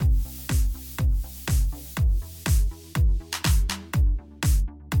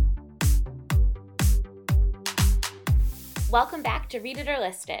Welcome back to Read It or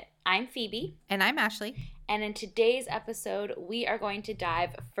List It. I'm Phoebe. And I'm Ashley. And in today's episode, we are going to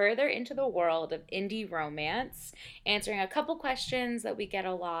dive further into the world of indie romance, answering a couple questions that we get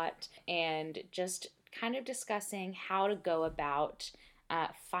a lot, and just kind of discussing how to go about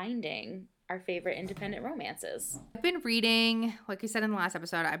finding our favorite independent romances. I've been reading, like we said in the last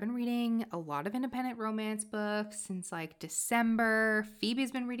episode, I've been reading a lot of independent romance books since like December.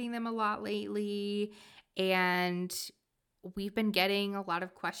 Phoebe's been reading them a lot lately. And we've been getting a lot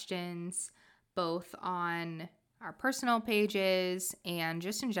of questions both on our personal pages and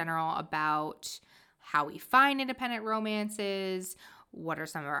just in general about how we find independent romances, what are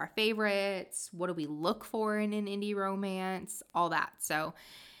some of our favorites, what do we look for in an indie romance, all that. So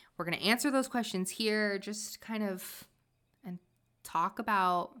we're going to answer those questions here, just kind of and talk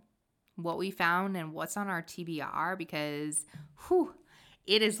about what we found and what's on our TBR because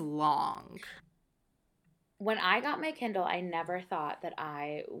it is long. When I got my Kindle, I never thought that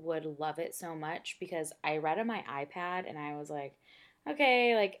I would love it so much because I read on my iPad and I was like,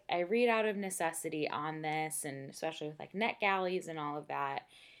 okay, like I read out of necessity on this, and especially with like NetGalleys and all of that.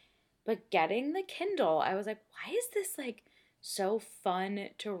 But getting the Kindle, I was like, why is this like so fun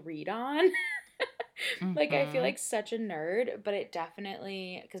to read on? Like I feel Mm-hmm. like such a nerd, but it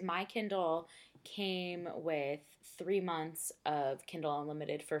definitely, because my Kindle came with 3 months of Kindle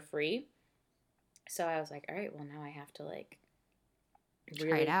Unlimited for free. So I was like, all right, well now I have to like Try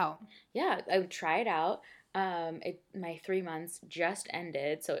it really, out. yeah, I would try it out. My 3 months just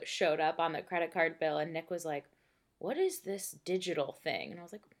ended, so it showed up on the credit card bill, and Nick was like, "What is this digital thing?" And I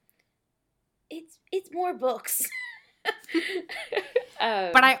was like, "It's more books."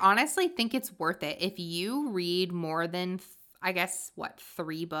 But I honestly think it's worth it. If you read more than, I guess,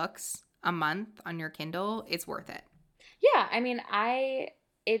 3 books a month on your Kindle, it's worth it. Yeah, I mean,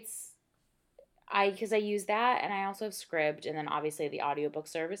 it's because I use that, and I also have Scribd, and then obviously the audiobook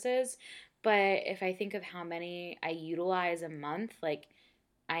services. But if I think of how many I utilize a month, like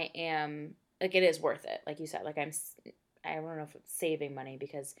I am, like it is worth it. Like you said, like I don't know if it's saving money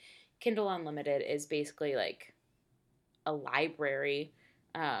because Kindle Unlimited is basically like a library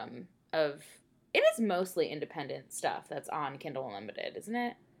of, it is mostly independent stuff that's on Kindle Unlimited, isn't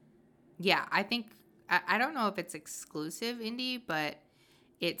it? Yeah, I think, I don't know if it's exclusive indie, but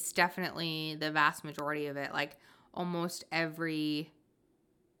it's definitely the vast majority of it. Like almost every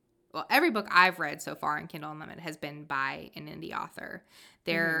book I've read so far in Kindle Unlimited has been by an indie author.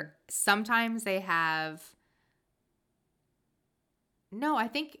 Mm-hmm. Sometimes they have, no, I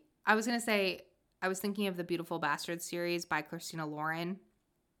think I was going to say, I was thinking of the Beautiful Bastard series by Christina Lauren,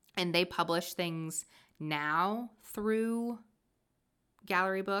 and they publish things now through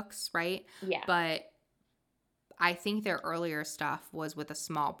Gallery Books, right? Yeah. But I think their earlier stuff was with a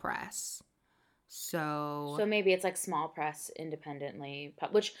small press. So, So maybe it's like small press independently,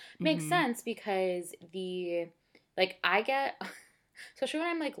 which makes mhm. sense because like I get, especially when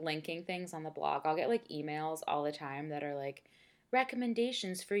I'm like linking things on the blog, I'll get like emails all the time that are like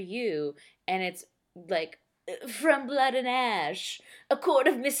recommendations for you. And it's like From Blood and Ash, A Court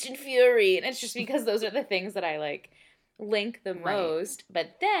of Mist and Fury. And it's just because those are the things that I like link the Right. most.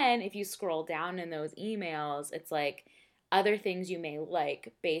 But then if you scroll down in those emails, it's like other things you may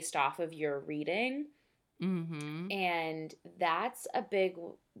like based off of your reading. Mhm. And that's a big,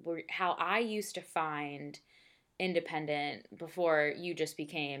 how I used to find independent before you just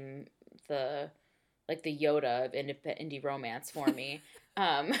became the, like the Yoda of indie romance for me.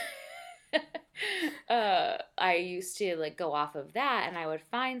 um I used to like go off of that, and I would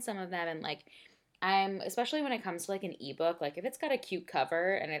find some of them, and like I'm, especially when it comes to like an ebook, like if it's got a cute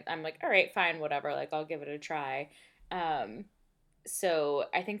cover and I'm like, all right, fine, whatever, like I'll give it a try. um so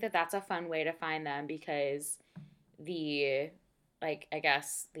I think that that's a fun way to find them because the, like I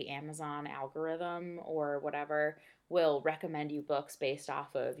guess the Amazon algorithm or whatever will recommend you books based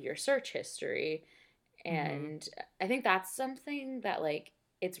off of your search history. Mhm. And I think that's something that like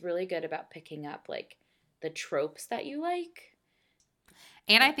it's really good about picking up like the tropes that you like.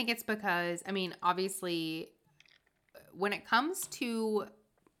 And I think it's because, I mean, obviously, when it comes to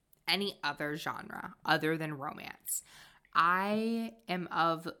any other genre other than romance, I am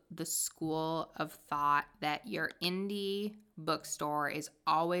of the school of thought that your indie bookstore is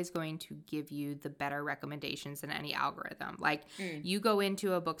always going to give you the better recommendations than any algorithm. Like Mm. you go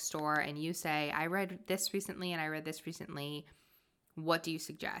into a bookstore and you say, I read this recently and I read this recently. What do you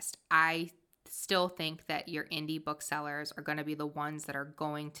suggest? I still think that your indie booksellers are going to be the ones that are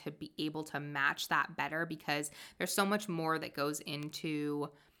going to be able to match that better because there's so much more that goes into,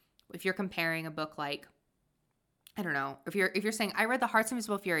 if you're comparing a book like I don't know, if you're saying I read The Hearts of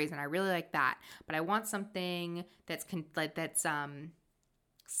Invisible Furies and I really like that, but I want something that's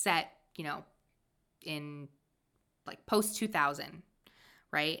set, in like post 2000,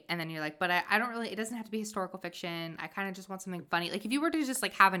 right? And then you're like, but I don't really, it doesn't have to be historical fiction. I kind of just want something funny. Like if you were to just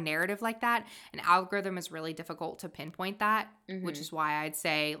like have a narrative like that, an algorithm is really difficult to pinpoint that, which is why I'd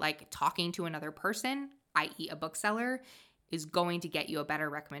say like talking to another person, i.e. a bookseller, is going to get you a better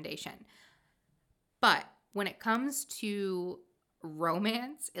recommendation. But when it comes to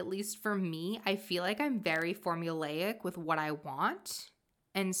romance, at least for me, I feel like I'm very formulaic with what I want.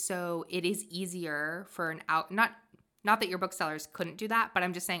 And so it is easier for not that your booksellers couldn't do that, but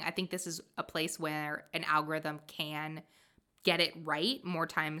I'm just saying I think this is a place where an algorithm can get it right more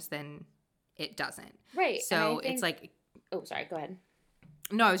times than it doesn't. Right. So it's like, oh, sorry, go ahead.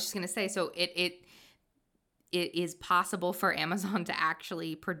 No, I was just going to say, so it is possible for Amazon to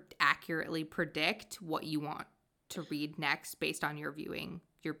actually accurately predict what you want to read next based on your viewing,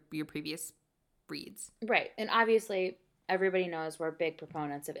 your previous reads. Right. And obviously everybody knows we're big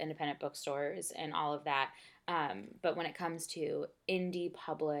proponents of independent bookstores and all of that. But when it comes to indie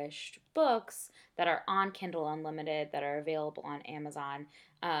published books that are on Kindle Unlimited, that are available on Amazon,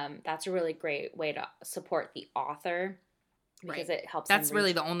 that's a really great way to support the author because it helps them That's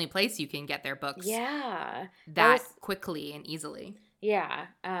really the only place you can get their books that quickly and easily. Yeah.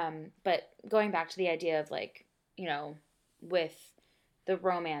 But going back to the idea of like, with the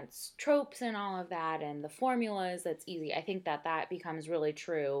romance tropes and all of that and the formulas, that's easy. I think that becomes really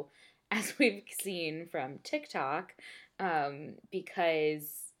true as we've seen from TikTok,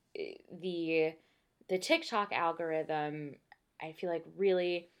 because the TikTok algorithm, I feel like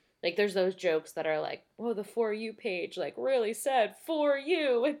really, like there's those jokes that are like, oh, the For You page like really said for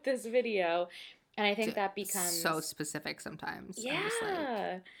you with this video. And I think that becomes so specific sometimes. Yeah. I'm just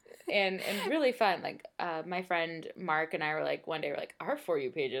like... and really fun. Like my friend Mark and I were like, one day we're like, our For You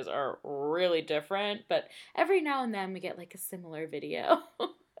pages are really different, but every now and then we get like a similar video.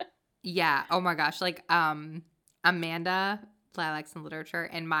 Yeah. Oh my gosh. Like Amanda, Lilacs in Literature,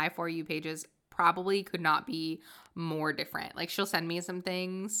 and my For You pages probably could not be more different. Like she'll send me some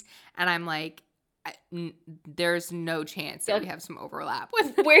things and I'm like, there's no chance that we have some overlap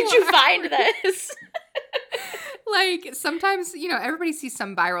with... Where'd you find this? Like sometimes, everybody sees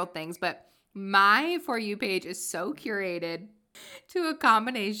some viral things, but my For You page is so curated to a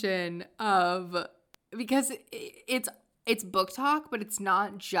combination of, because it's book talk, but it's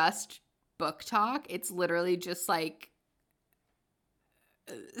not just book talk. It's literally just like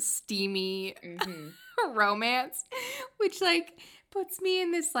steamy romance, which like puts me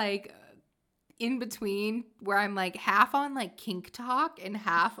in this like in between where I'm like half on like kink talk and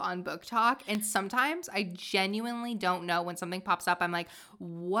half on book talk. And sometimes I genuinely don't know when something pops up. I'm like,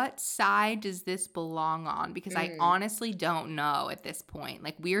 what side does this belong on? Because I honestly don't know at this point.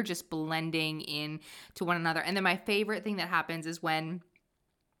 Like we're just blending in to one another. And then my favorite thing that happens is when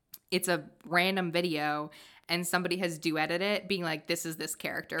it's a random video and somebody has duetted it, being like, this is this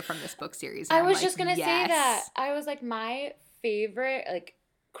character from this book series. And I was just going to say that. I was like, my favorite like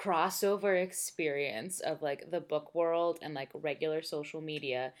crossover experience of like the book world and like regular social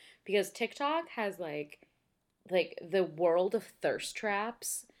media, because TikTok has like the world of thirst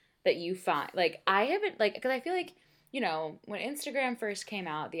traps that you find. Like I haven't like, because I feel like, when Instagram first came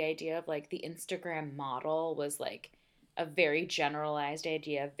out, the idea of like the Instagram model was like a very generalized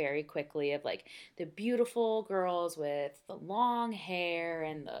idea very quickly of like the beautiful girls with the long hair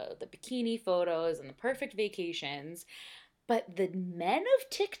and the bikini photos and the perfect vacations. But the men of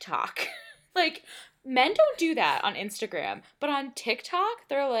TikTok, like, men don't do that on Instagram. But on TikTok,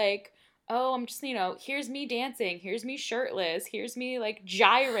 they're like, oh, I'm just, here's me dancing. Here's me shirtless. Here's me, like,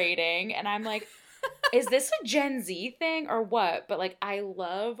 gyrating. And I'm like, is this a Gen Z thing or what? But, like, I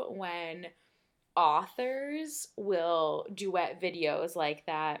love when authors will duet videos like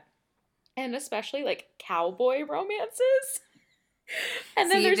that. And especially, like, cowboy romances. And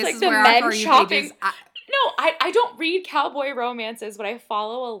then there's, like, the men shopping... No, I don't read cowboy romances, but I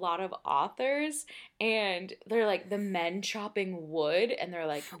follow a lot of authors, and they're like the men chopping wood, and they're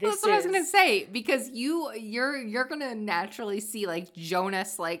like, this that's what I was gonna say, because you're gonna naturally see like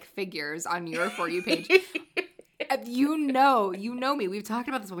Jonas-like figures on your For You page. you know me. We've talked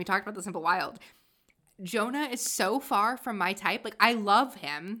about this when we talked about The Simple Wild. Jonah is so far from my type. Like I love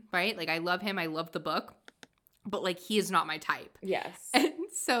him, right? Like I love him. I love the book. But, like, he is not my type. Yes. And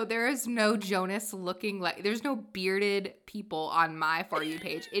so there is no Jonas looking like... There's no bearded people on my For You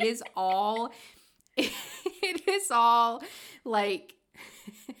page. It is all... like...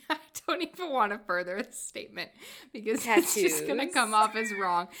 I don't even want to further this statement because Tattoos. It's just going to come off as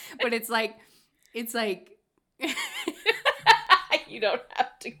wrong. But it's like You don't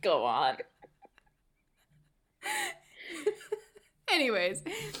have to go on. Anyways,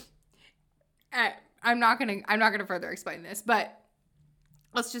 I'm not gonna further explain this, but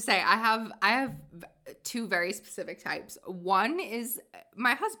let's just say I have two very specific types. One is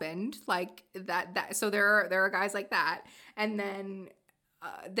my husband, like that. So there are guys like that, and then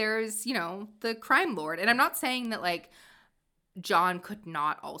there's the crime lord. And I'm not saying that like John could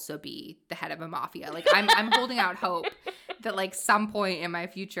not also be the head of a mafia. Like I'm holding out hope that like some point in my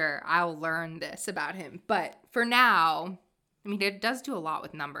future I'll learn this about him. But for now, I mean, it does do a lot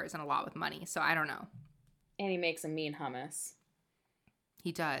with numbers and a lot with money. So I don't know. And he makes a mean hummus.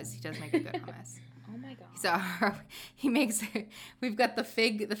 He does. He does make a good hummus. Oh my god. So he makes. We've got the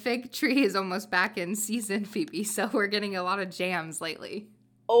fig. The fig tree is almost back in season, Phoebe. So we're getting a lot of jams lately.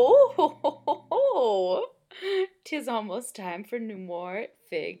 Oh, 'tis almost time for more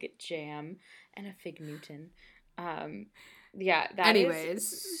fig jam and a fig Newton. Yeah, that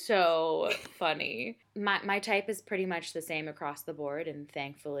Anyways. is so funny. My type is pretty much the same across the board, and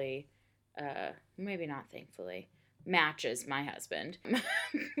thankfully, maybe not thankfully, matches my husband.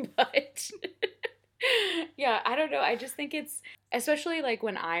 But yeah, I don't know. I just think it's, especially like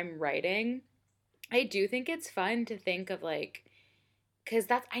when I'm writing, I do think it's fun to think of like, because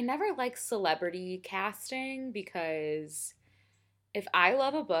I never like celebrity casting, because if I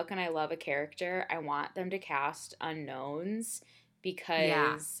love a book and I love a character, I want them to cast unknowns,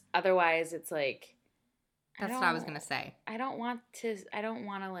 because otherwise it's like, that's what I was going to say. I don't want to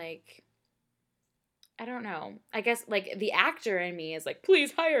like, I don't know. I guess like the actor in me is like,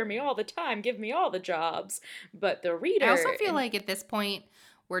 please hire me all the time, give me all the jobs. But the reader, I also feel like at this point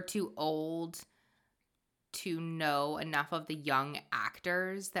we're too old to know enough of the young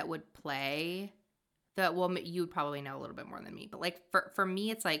actors that would play that. Well, you would probably know a little bit more than me, but like for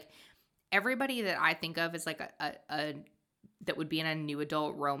me, it's like everybody that I think of as like a that would be in a new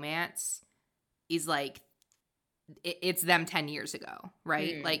adult romance is like it's them 10 years ago,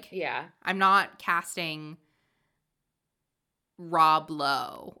 right? Like, yeah, I'm not casting Rob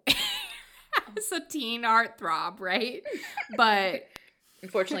Lowe as a teen heartthrob, right? But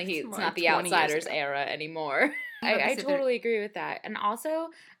unfortunately, he's not the Outsiders era anymore. I totally agree with that. And also,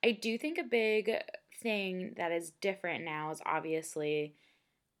 I do think a big thing that is different now is obviously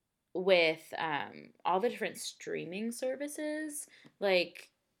with all the different streaming services. Like,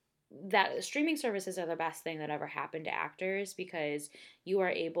 that streaming services are the best thing that ever happened to actors, because you are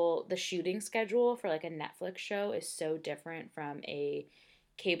able, the shooting schedule for like a Netflix show is so different from a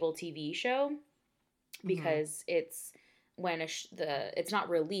cable TV show, because it's when it's not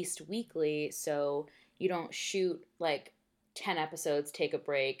released weekly, so you don't shoot like 10 episodes, take a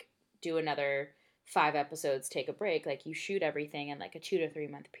break, do another 5 episodes, take a break. Like, you shoot everything in like a 2 to 3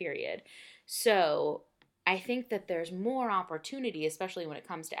 month period. So I think that there's more opportunity, especially when it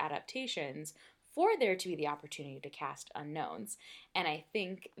comes to adaptations, for there to be the opportunity to cast unknowns. And I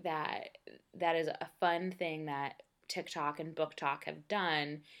think that that is a fun thing that TikTok and BookTok have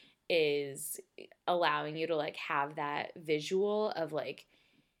done, is allowing you to like have that visual of like,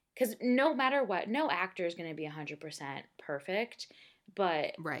 because no matter what, no actor is going to be 100% perfect,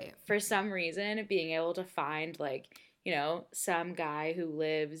 but right, for some reason, being able to find like, some guy who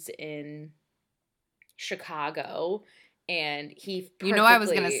lives in Chicago, and he perfectly... I was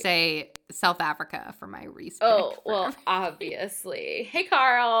going to say South Africa for my Reese pick. Oh, well, obviously. Hey,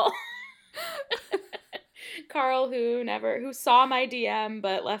 Carl. Carl, who saw my DM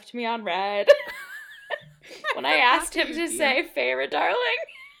but left me on red when I asked him to say favorite darling.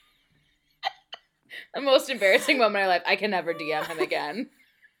 The most embarrassing moment of my life. I can never DM him again.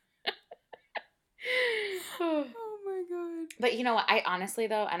 Oh my god. But you know what? I honestly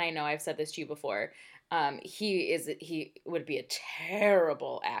though, and I know I've said this to you before, he would be a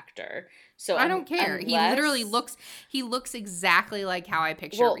terrible actor. So I don't care. He literally looks exactly like how I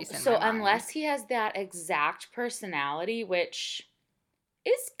picture Reese in my mind. Unless he has that exact personality, which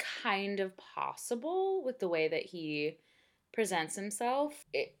is kind of possible with the way that he presents himself,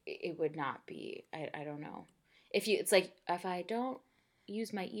 it would not be. I don't know. It's like if I don't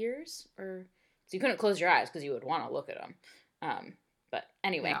use my ears, or so you couldn't close your eyes because you would want to look at them. But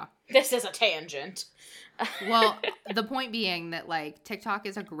anyway, This is a tangent. Well, the point being that like TikTok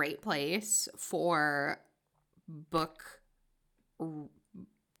is a great place for book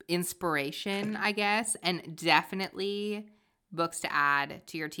inspiration, I guess, and definitely books to add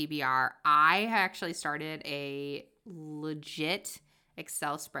to your TBR. I actually started a legit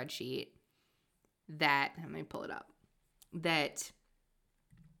Excel spreadsheet that, let me pull it up, that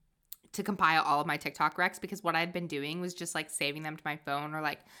to compile all of my TikTok recs, because what I'd been doing was just like saving them to my phone, or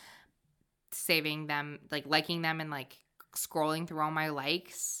like saving them, like liking them and like scrolling through all my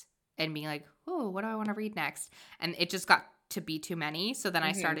likes and being like, oh, what do I want to read next? And it just got to be too many. So then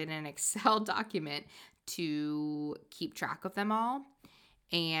I Mm-hmm. started an Excel document to keep track of them all.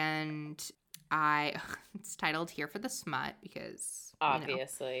 And it's titled Here for the Smut because,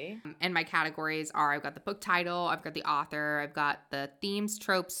 Obviously. and my categories are I've got the book title, I've got the author, I've got the themes,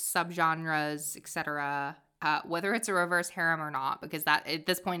 tropes, subgenres, etc. Whether it's a reverse harem or not, because that at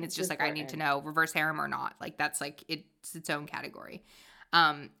this point it's just like I need to know reverse harem or not. Like that's like it's its own category.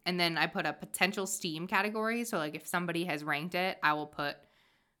 And then I put a potential Steam category. So like if somebody has ranked it, I will put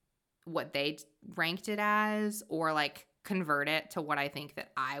what they ranked it as, or like convert it to what I think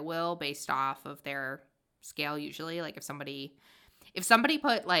that I will based off of their scale. Usually, like if somebody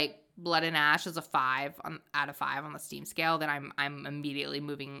put like Blood and Ash as a 5 out of 5 on the Steam scale, then I'm immediately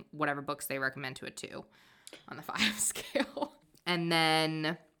moving whatever books they recommend to a 2 on the 5 scale. And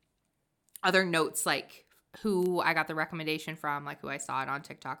then other notes like who I got the recommendation from, like who I saw it on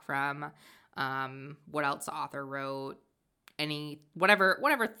TikTok from, what else the author wrote,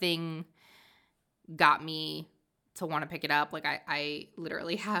 whatever thing got me to want to pick it up. Like I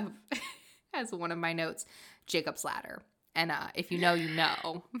literally have as one of my notes Jacob's Ladder. And if you know, you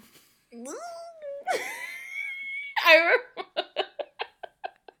know. I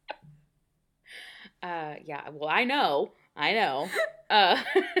yeah, well, I know.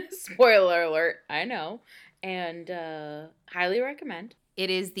 Spoiler alert, I know. And highly recommend. It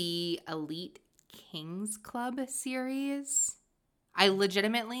is the Elite Kings Club series. I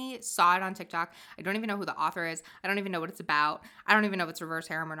legitimately saw it on TikTok. I don't even know who the author is. I don't even know what it's about. I don't even know if it's reverse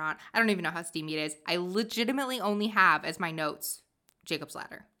harem or not. I don't even know how steamy it is. I legitimately only have as my notes Jacob's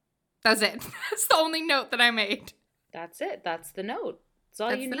Ladder. That's it. That's the only note that I made. That's it. That's the note. That's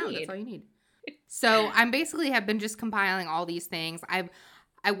all you need. That's all you need. So I'm basically have been just compiling all these things.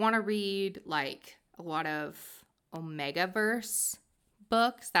 I want to read like a lot of Omegaverse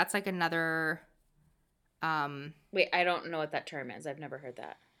books. That's like another Wait, I don't know what that term is. I've never heard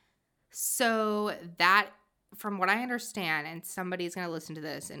that. So that, from what I understand, and somebody's going to listen to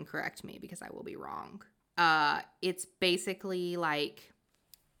this and correct me because I will be wrong. It's basically like,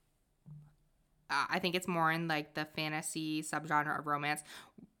 I think it's more in like the fantasy subgenre of romance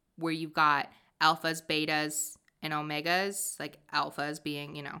where you've got alphas, betas, and omegas. Like alphas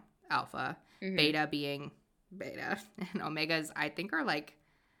being, alpha, beta being beta, and omegas I think are like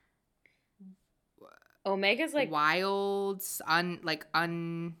Omega's like wilds, on their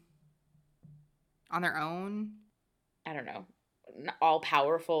own. I don't know, all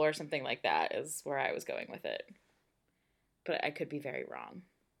powerful or something like that is where I was going with it. But I could be very wrong.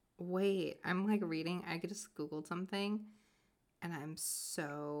 Wait, I'm like reading. I just Googled something and I'm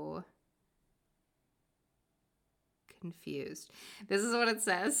so confused. This is what it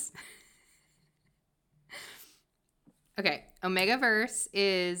says. Okay, Omegaverse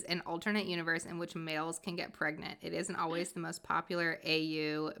is an alternate universe in which males can get pregnant. It isn't always the most popular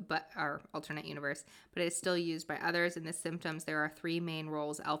or alternate universe, but it is still used by others. In the symptoms, there are 3 main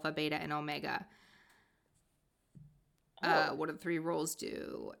roles: alpha, beta, and omega. What do the 3 roles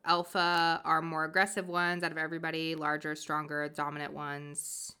do? Alpha are more aggressive ones out of everybody, larger, stronger, dominant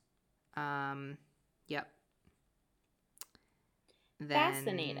ones. Yep. Then,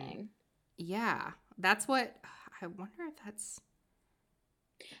 fascinating. Yeah, that's what... I wonder if that's...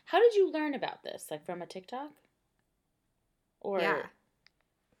 How did you learn about this? Like from a TikTok? Or yeah.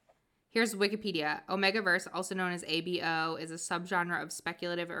 Here's Wikipedia. Omegaverse, also known as ABO, is a subgenre of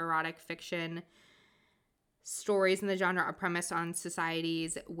speculative erotic fiction. Stories in the genre are premised on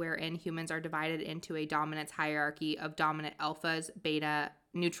societies wherein humans are divided into a dominance hierarchy of dominant alphas,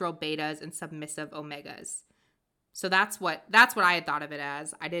 neutral betas, and submissive omegas. So that's what I had thought of it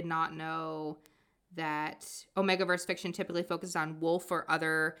as. I did not know that Omegaverse fiction typically focuses on wolf or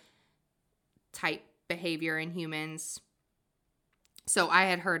other type behavior in humans. So I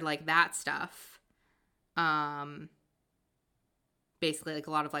had heard like that stuff. Basically like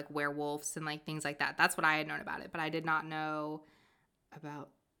a lot of like werewolves and like things like that. That's what I had known about it, but I did not know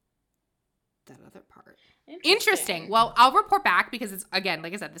about that other part. Interesting. Well, I'll report back because it's, again,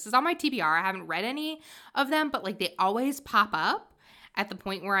 like I said, this is on my TBR. I haven't read any of them, but like they always pop up at the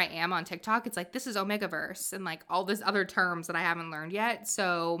point where I am on TikTok. It's like, this is Omegaverse and like all these other terms that I haven't learned yet.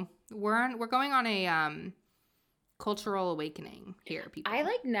 So we're going on a cultural awakening here, people. I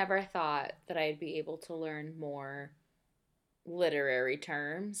like never thought that I'd be able to learn more literary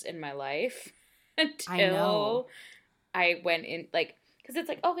terms in my life until I went in, like, because it's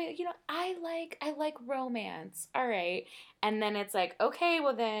like, okay, I like romance, all right, and then it's like, okay,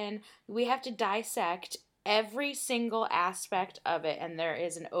 well then we have to dissect every single aspect of it, and there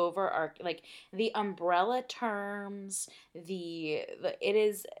is an like the umbrella terms, the it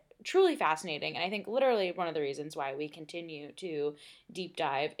is truly fascinating, and I think literally one of the reasons why we continue to deep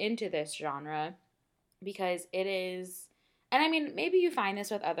dive into this genre, because it is, and I mean, maybe you find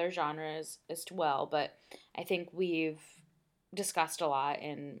this with other genres as well, but I think we've discussed a lot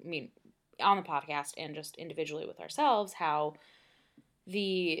in, I mean, on the podcast and just individually with ourselves, how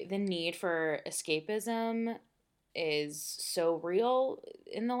the need for escapism is so real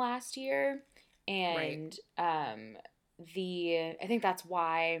in the last year. Right. And the I think that's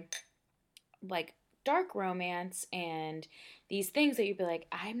why, like, dark romance and these things that you'd be like,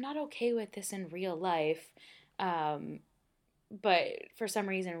 I'm not okay with this in real life, um but for some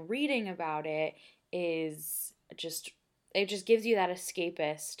reason reading about it is just, it just gives you that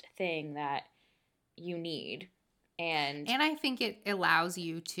escapist thing that you need. And And I think it allows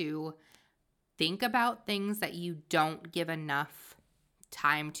you to think about things that you don't give enough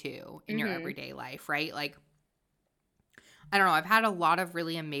time to in your mhm everyday life, right? Like, I don't know, I've had a lot of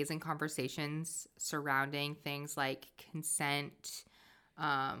really amazing conversations surrounding things like consent,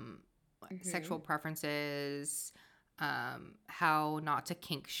 um, mhm sexual preferences, how not to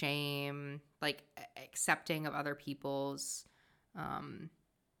kink shame, like accepting of other people's, um,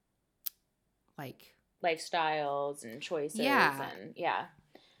 like, lifestyles and choices, yeah, and yeah.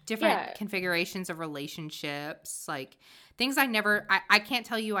 different Yeah. configurations of relationships, like things I can't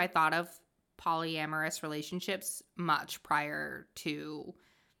tell you I thought of polyamorous relationships much prior to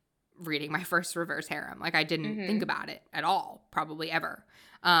reading my first reverse harem. Like I didn't think mhm about it at all, probably ever.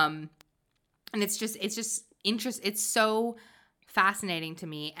 Um and it's just interest it's so fascinating to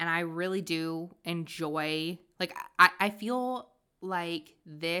me, and I really do enjoy, like I feel like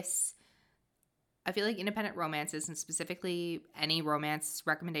this I feel like independent romances, and specifically any romance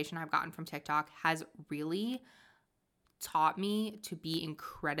recommendation I've gotten from TikTok, has really taught me to be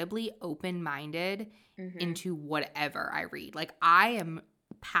incredibly open-minded mhm into whatever I read. Like I am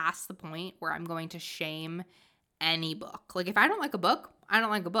past the point where I'm going to shame any book. Like if I don't like a book, I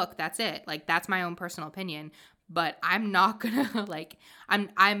don't like a book. That's it. Like that's my own personal opinion. But I'm not gonna like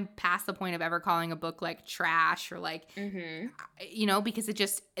I'm past the point of ever calling a book like trash or like, mhm because it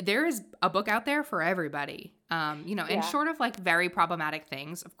just, there is a book out there for everybody. And yeah. short of like very problematic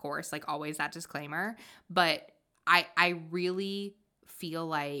things, of course, like always that disclaimer. But I really feel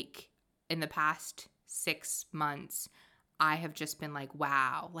like in the past 6 months, I have just been like,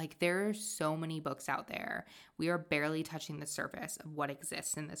 wow, like there are so many books out there. We are barely touching the surface of what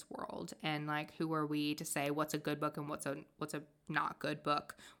exists in this world. And like, who are we to say what's a good book and what's a not good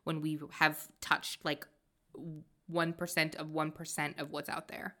book when we have touched like 1% of 1% of what's out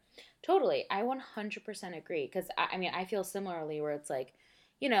there? Totally. I 100% agree, because I mean, I feel similarly where it's like,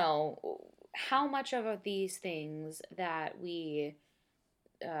 you know, how much of these things that we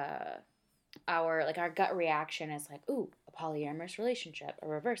uh our gut reaction is like, ooh, a polyamorous relationship, a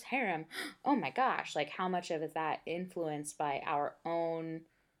reverse harem. Oh my gosh, like how much of is that influenced by our own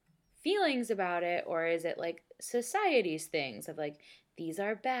feelings about it, or is it like society's things of like, these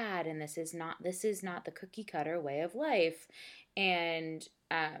are bad and this is not the cookie cutter way of life. And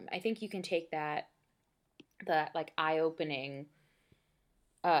I think you can take that like eye-opening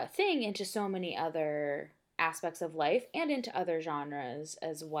thing into so many other aspects of life and into other genres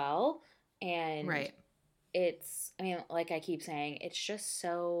as well. And Right. it's, I mean, like I keep saying, it's just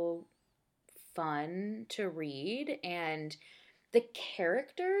so fun to read. And the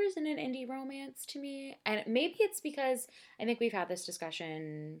characters in an indie romance, to me, and maybe it's because I think we've had this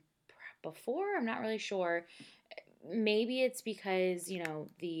discussion before, I'm not really sure. Maybe it's because,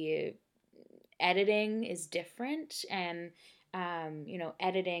 the editing is different, and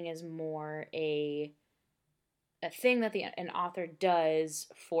editing is more a thing that an author does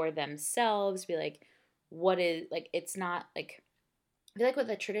for themselves, be like, what is, like, it's not like, I feel like with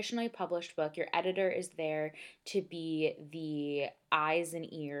a traditionally published book, your editor is there to be the eyes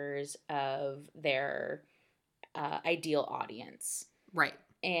and ears of their ideal audience. Right.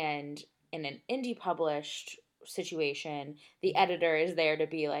 And in an indie published situation, the editor is there to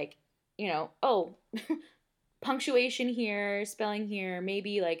be like, oh, punctuation here, spelling here,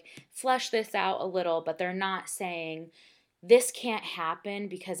 maybe like flesh this out a little, but they're not saying this can't happen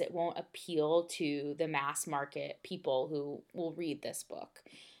because it won't appeal to the mass market people who will read this book.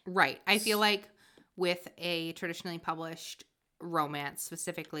 Right. I feel like with a traditionally published romance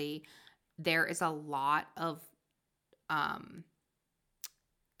specifically, there is a lot of um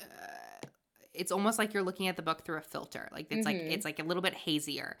uh, it's almost like you're looking at the book through a filter. Like it's like Mhm. it's like a little bit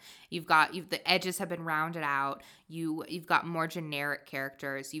hazier. You've the edges have been rounded out. You've got more generic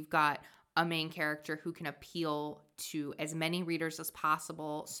characters. You've got a main character who can appeal to as many readers as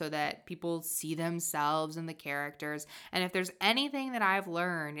possible so that people see themselves in the characters. And if there's anything that I've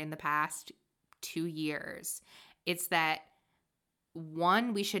learned in the past 2 years, it's that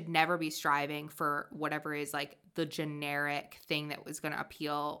one, we should never be striving for whatever is like the generic thing that was going to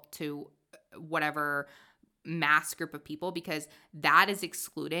appeal to whatever mass group of people, because that is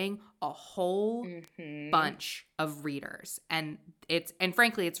excluding a whole bunch of readers, and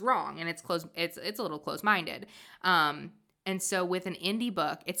frankly it's wrong, and it's a little close-minded. And so with an indie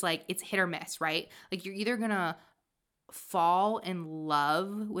book, it's like it's hit or miss, right? Like you're either gonna fall in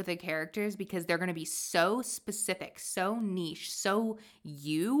love with the characters because they're gonna be so specific, so niche, so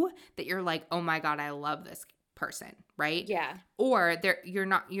you, that you're like, oh my god, I love this person, right? Yeah. Or they're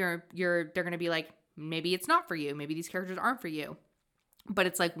gonna be like, maybe it's not for you. Maybe these characters aren't for you. But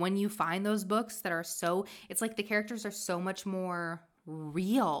it's like when you find those books that are it's like the characters are so much more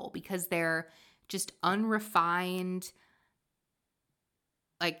real because they're just unrefined,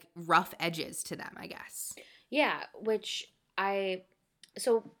 like rough edges to them, I guess. Yeah,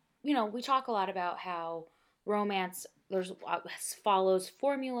 so, we talk a lot about how romance follows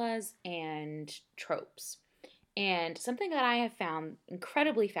formulas and tropes. And something that I have found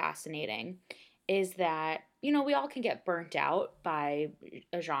incredibly fascinating is that, we all can get burnt out by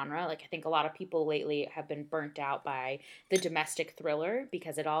a genre. Like, I think a lot of people lately have been burnt out by the domestic thriller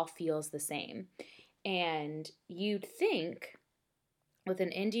because it all feels the same. And you'd think with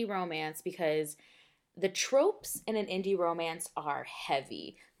an indie romance, because the tropes in an indie romance are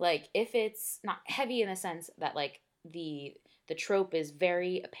heavy. Like, if it's not heavy in the sense that, like, the trope is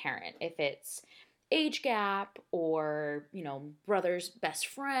very apparent. If it's age gap or, brother's best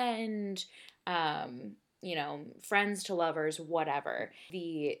friend, friends to lovers, whatever.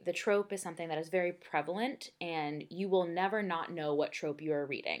 The trope is something that is very prevalent, and you will never not know what trope you are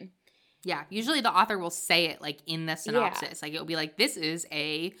reading. Yeah, usually the author will say it like in the synopsis. Yeah. Like it'll be like, this is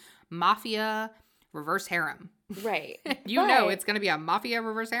a mafia reverse harem. Right. know it's going to be a mafia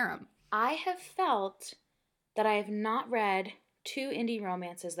reverse harem. I have felt that I have not read 2 indie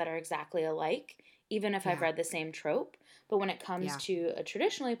romances that are exactly alike, even if I've read the same trope. But when it comes to a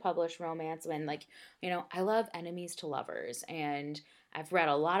traditionally published romance, when, like, I love enemies to lovers, and I've read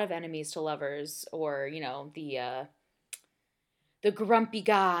a lot of enemies to lovers, or, the grumpy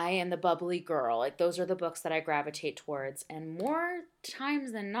guy and the bubbly girl. Like, those are the books that I gravitate towards. And more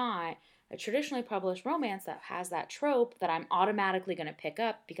times than not, a traditionally published romance that has that trope that I'm automatically going to pick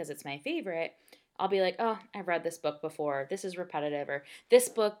up because it's my favorite, I'll be like, oh, I've read this book before. This is repetitive. Or this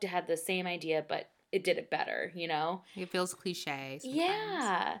book had the same idea, but it did it better, It feels cliche sometimes.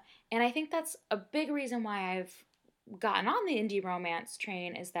 Yeah. And I think that's a big reason why I've gotten on the indie romance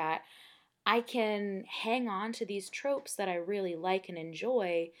train, is that I can hang on to these tropes that I really like and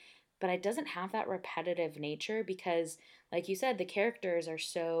enjoy, but it doesn't have that repetitive nature because, like you said, the characters are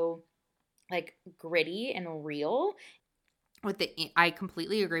so, like, gritty and real. I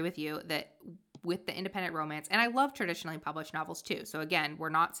completely agree with you that with the independent romance, and I love traditionally published novels too. So again, we're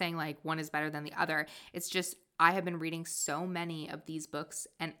not saying like one is better than the other. It's just I have been reading so many of these books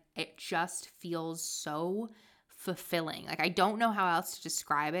and it just feels so fulfilling. Like I don't know how else to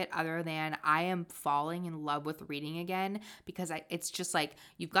describe it other than I am falling in love with reading again, because it's just like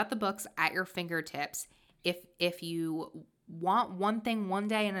you've got the books at your fingertips. If you want one thing one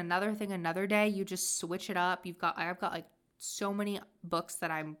day and another thing another day, you just switch it up. I've got like so many books that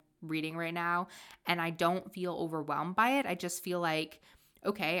I'm reading right now, and I don't feel overwhelmed by it. I just feel like,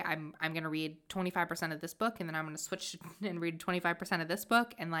 okay, I'm going to read 25% of this book, and then I'm going to switch and read 25% of this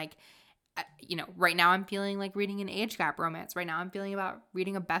book. And like, right now I'm feeling like reading an age gap romance. Right now I'm feeling about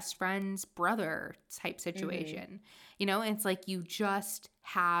reading a best friend's brother type situation. It's like you just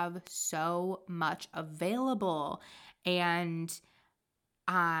have so much available. And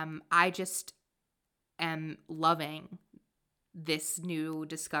I just am loving this new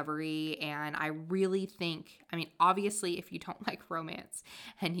discovery. And I really think, obviously, if you don't like romance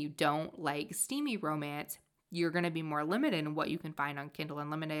and you don't like steamy romance, you're going to be more limited in what you can find on Kindle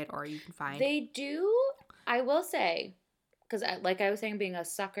Unlimited, or you can find. They do, I will say, because like I was saying, being a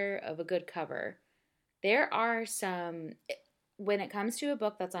sucker of a good cover, there are some, when it comes to a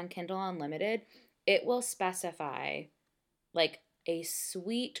book that's on Kindle Unlimited, it will specify like a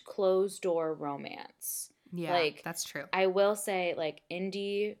sweet closed door romance. Yeah, like, that's true. I will say, like,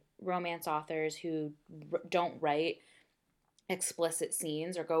 indie romance authors who don't write explicit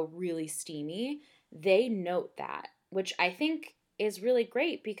scenes or go really steamy, they note that, which I think is really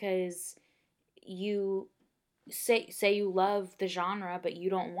great, because you say you love the genre but you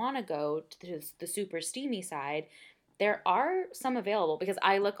don't want to go to the super steamy side. there are some available because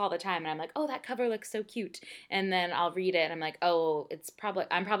I look all the time and I'm like, oh, that cover looks so cute. And then I'll read it and I'm like, oh,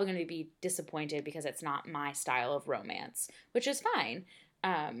 I'm probably going to be disappointed because it's not my style of romance, which is fine.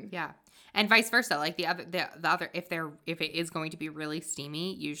 Yeah. And vice versa. Like the other if it is going to be really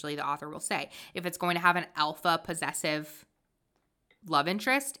steamy, usually the author will say. If it's going to have an alpha possessive love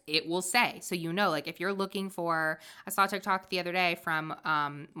interest, it will say. So like if you're looking for, I saw a TikTok the other day from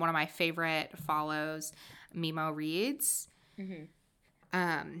one of my favorite follows, Mimo Reads.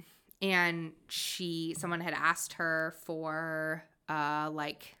 Mm-hmm. And someone had asked her for I'm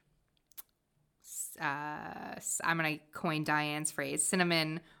gonna coin Diane's phrase,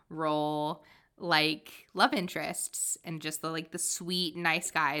 cinnamon roll like love interests, and just the sweet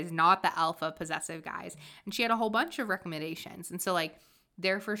nice guys, not the alpha possessive guys. And she had a whole bunch of recommendations, and so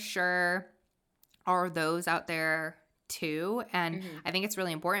there for sure are those out there too. And I think it's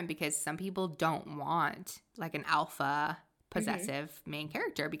really important because some people don't want like an alpha possessive main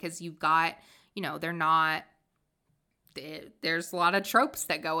character, because you've got, they're not, there's a lot of tropes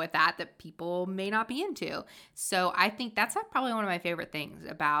that go with that people may not be into. So I think that's probably one of my favorite things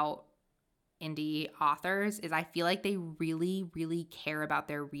about indie authors is I feel like they really, really care about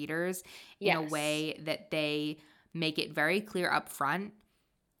their readers in a way that they make it very clear up front.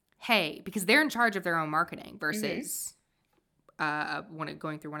 Hey, because they're in charge of their own marketing versus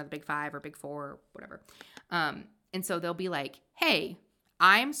going through one of the big 5 or big 4 or whatever. And so they'll be like, hey,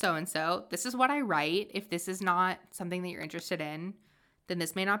 I'm so-and-so. This is what I write. If this is not something that you're interested in, then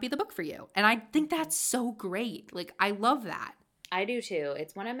this may not be the book for you. And I think that's so great. Like, I love that. I do too.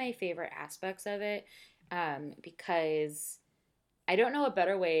 It's one of my favorite aspects of it, because I don't know a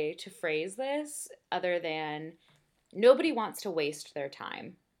better way to phrase this other than nobody wants to waste their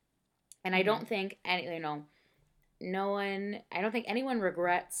time. And I don't think I don't think anyone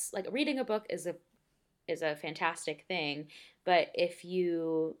regrets, like, reading a book is a fantastic thing, but if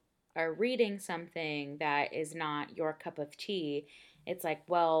you are reading something that is not your cup of tea, it's like,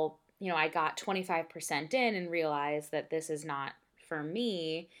 well, I got 25% in and realized that this is not for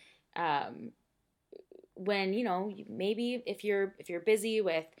me. When maybe if you're busy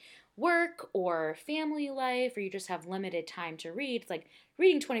with work or family life, or you just have limited time to read, it's like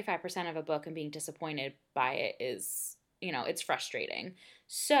reading 25% of a book and being disappointed by it is, it's frustrating.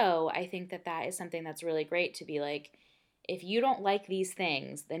 So I think that is something that's really great to be like, if you don't like these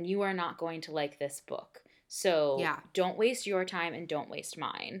things, then you are not going to like this book. So don't waste your time and don't waste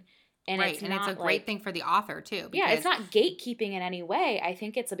mine. And right. It's a great thing for the author too. Because it's not gatekeeping in any way. I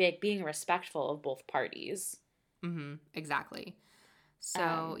think it's like being respectful of both parties. Mm-hmm. Exactly.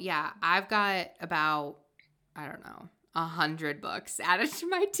 So I've got about, I don't know, 100 books added to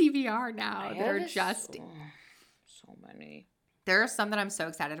my TBR now that are just so many. There are some that I'm so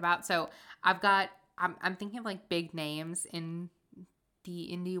excited about. So I'm thinking of like big names in the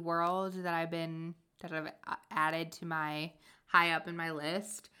indie world that I've added to my high up in my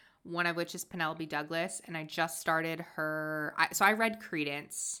list. One of which is Penelope Douglas, and I just started her. So I read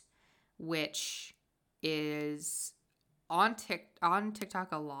Credence, which is on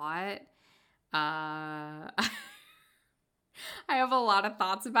TikTok a lot. I have a lot of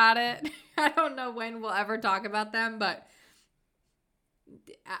thoughts about it. I don't know when we'll ever talk about them, but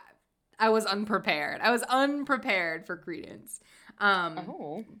I was unprepared. I was unprepared for Credence.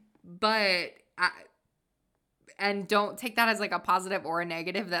 But and don't take that as like a positive or a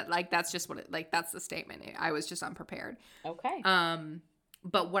negative. That like that's just what it like. That's the statement. I was just unprepared. Okay.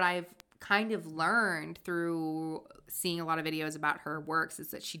 But what I've kind of learned through seeing a lot of videos about her works is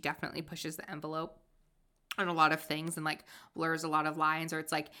that she definitely pushes the envelope on a lot of things and like blurs a lot of lines, or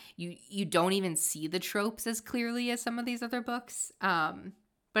it's like you don't even see the tropes as clearly as some of these other books.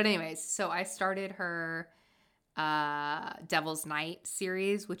 But anyways, so I started her Devil's Night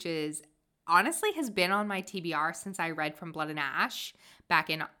series, which is honestly has been on my TBR since I read From Blood and Ash back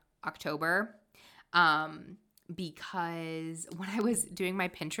in October. Because when I was doing my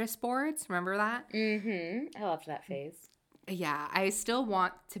Pinterest boards, remember that? I loved that phase. Yeah, I still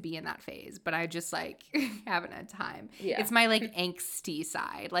want to be in that phase, but I just like haven't had time. Yeah. It's my like angsty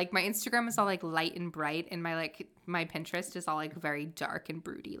side. Like my Instagram is all like light and bright, and my Pinterest is all like very dark and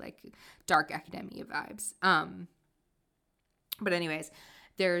broody, like dark academia vibes. But anyways,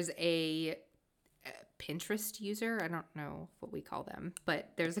 there's a Pinterest user, I don't know what we call them, but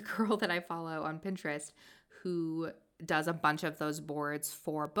there's a girl that I follow on Pinterest who does a bunch of those boards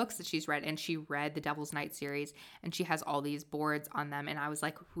for books that she's read, and she read the Devil's Night series, and she has all these boards on them, and I was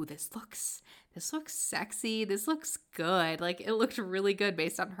like, ooh, this looks sexy, this looks good. Like it looked really good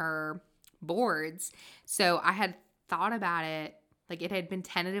based on her boards. So I had thought about it Like, it had been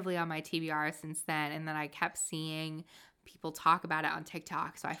tentatively on my TBR since then, and then I kept seeing people talk about it on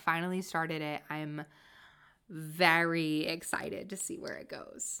TikTok. So I finally started it. I'm very excited to see where it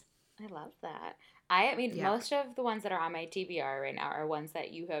goes. I love that. I mean, Yeah. most of the ones that are on my TBR right now are ones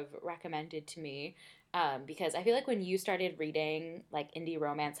that you have recommended to me. Because I feel like when you started reading like indie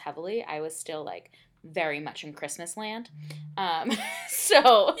romance heavily, I was still like very much in Christmas land.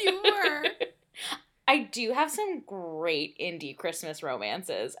 So You were. I do have some great indie Christmas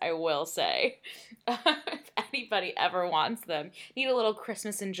romances, I will say. If anybody ever wants them, need a little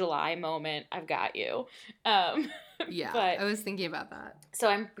Christmas in July moment, I've got you. Um, Yeah, but I was thinking about that. so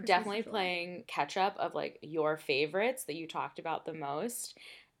I'm Christmas in definitely July. playing catch up of like your favorites that you talked about the most.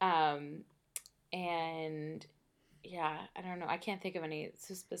 Um, and yeah, I don't know. I can't think of any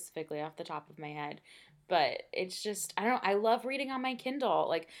specifically off the top of my head, but it's just I don't know. I love reading on my Kindle.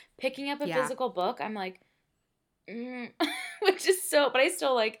 Like picking up a Yeah. physical book, I'm like, which is so. But I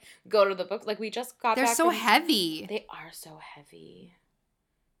still like go to the book. Like we just got They're back so from. heavy. They are so heavy.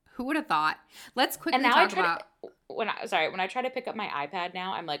 Who would have thought? Let's And quickly now I talk try to about. when I try to pick up my iPad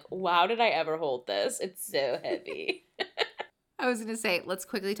now, I'm like, wow, did I ever hold this? It's so heavy. I was going to say, let's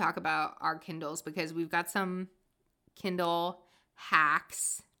quickly talk about our Kindles because we've got some Kindle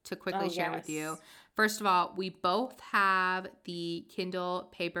hacks to quickly Oh share with you. yes. First of all, we both have the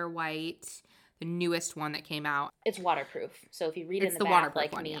Kindle Paperwhite, the newest one that came out. It's waterproof. So if you read in It's the the bath waterproof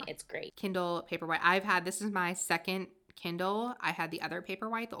like one, yeah. me, it's great. Kindle Paperwhite. I've had this is my second Kindle. I had the other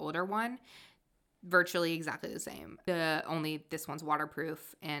Paperwhite, the older one, virtually exactly the same. The only this one's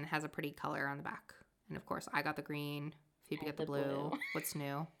waterproof and has a pretty color on the back. And of course, I got the green. I Phoebe have got the the blue. blue. What's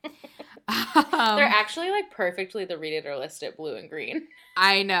new? They're um, actually like perfectly the read it or list it blue and green.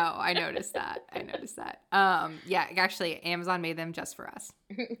 I know. I noticed that. I noticed that. Yeah, actually, Amazon made them just for us.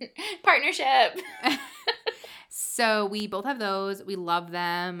 Partnership. So we both have those. We love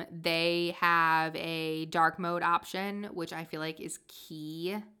them. They have a dark mode option, which I feel like is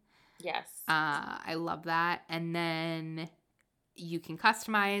key. Yes. I love that. And then you can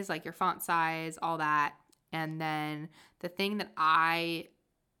customize like your font size, all that. And then the thing that I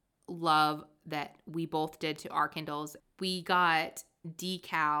love that we both did to our Kindles, we got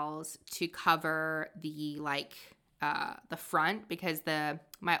decals to cover the front because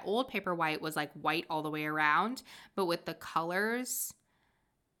my old Paperwhite was like white all the way around, but with the colors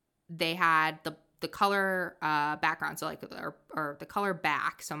they had the color background, so like or the color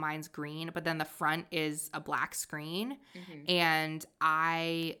back, so mine's green, but then the front is a black screen. Mm-hmm. And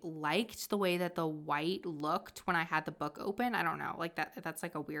I liked the way that the white looked when I had the book open. I don't know, like that's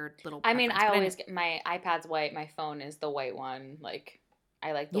like a weird little I mean, preference, I but always get my iPad's white, my phone is the white one. Like,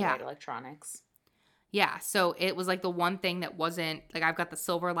 I like the yeah. white electronics. Yeah, so it was like the one thing that wasn't like I've got the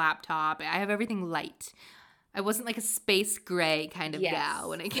silver laptop. I have everything light. I wasn't like a space gray kind of Yes, gal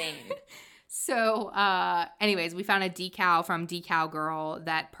when I same. So, anyways, we found a decal from Decal Girl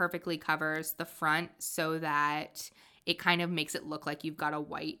that perfectly covers the front so that it kind of makes it look like you've got a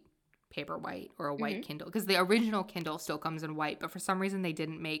white Paperwhite or a white Mm-hmm. Kindle. Because the original Kindle still comes in white, but for some reason they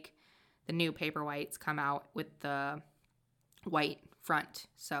didn't make the new Paperwhites come out with the white front.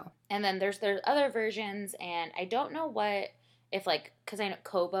 So, And then there's other versions, and I don't know what if like because I know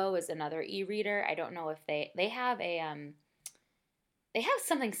Kobo is another e-reader. I don't know if they have a they have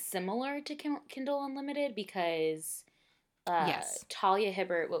something similar to Kindle Unlimited because yes. Talia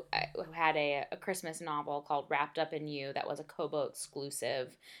Hibbert who had a Christmas novel called Wrapped Up in You that was a Kobo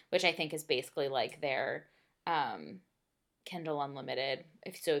exclusive, which I think is basically like their um, Kindle Unlimited.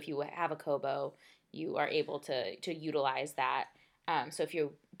 If you have a Kobo, you are able to utilize that. So if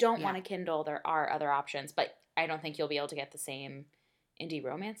you don't Yeah. want a Kindle, there are other options, but I don't think you'll be able to get the same indie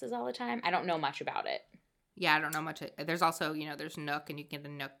romances all the time. I don't know much about it. Yeah, I don't know much. There's also, there's Nook and you can get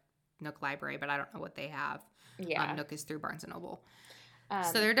a Nook library, but I don't know what they have. Yeah. Nook is through Barnes and Noble. So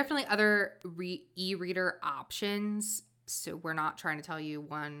Um, there are definitely other e-reader options. So we're not trying to tell you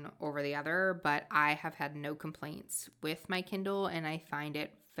one over the other, but I have had no complaints with my Kindle and I find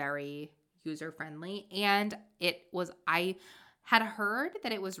it very user friendly. And I had heard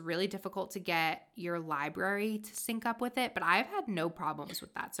that it was really difficult to get your library to sync up with it, but I've had no problems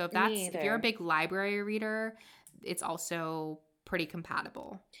with that. So Me if you're a either. big library reader, it's also pretty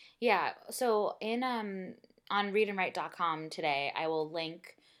compatible. Yeah. So in on readandwrite.com today, I will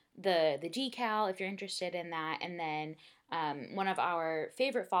link the decal if you're interested in that, and then one of our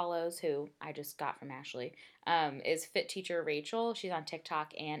favorite follows, who I just got from Ashley, is Fit Teacher Rachel. She's on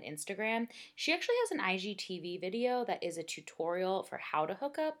TikTok and Instagram. She actually has an IGTV video that is a tutorial for how to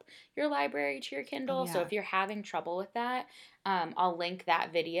hook up your library to your Oh Kindle. So yeah. if you're having trouble with that, I'll link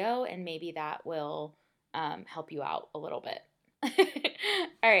that video, and maybe that will help you out a little bit.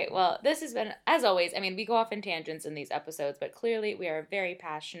 All right. Well, this has been, as always, I mean, we go off in tangents in these episodes, but clearly we are very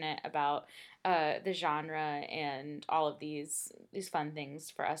passionate about the genre and all of these fun things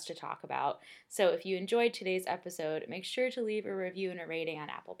for us to talk about. So if you enjoyed today's episode, make sure to leave a review and a rating on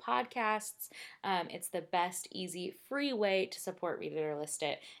Apple Podcasts. It's the best, easy, free way to support Read It or List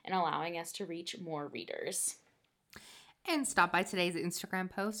It and allowing us to reach more readers. And stop by today's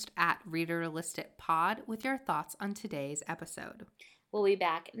Instagram post at Read It or List It Pod with your thoughts on today's episode. We'll be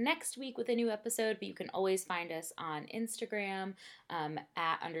back next week with a new episode, but you can always find us on Instagram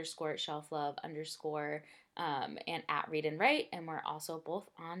at _shelflove_ and at Read and Write. And we're also both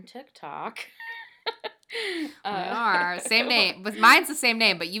on TikTok. We are. Same name. Mine's the same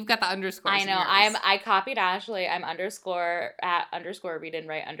name, but you've got the underscore. I know. I copied Ashley. I'm _at _read and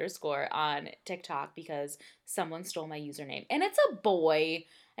write _ on TikTok because someone stole my username. And it's a boy.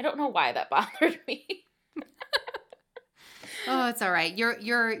 I don't know why that bothered me. Oh, it's all right.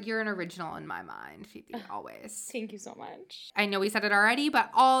 You're an original in my mind, Phoebe, always. Thank you so much. I know we said it already, but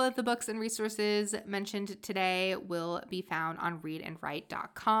all of the books and resources mentioned today will be found on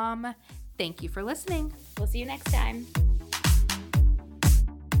readandwrite.com. Thank you for listening. We'll see you next time.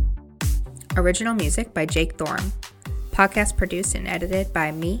 Original music by Jake Thorne. Podcast produced and edited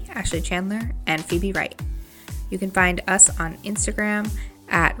by me, Ashley Chandler, and Phoebe Wright. You can find us on Instagram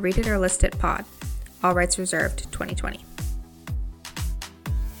at Read It or List It Pod. All rights reserved 2020.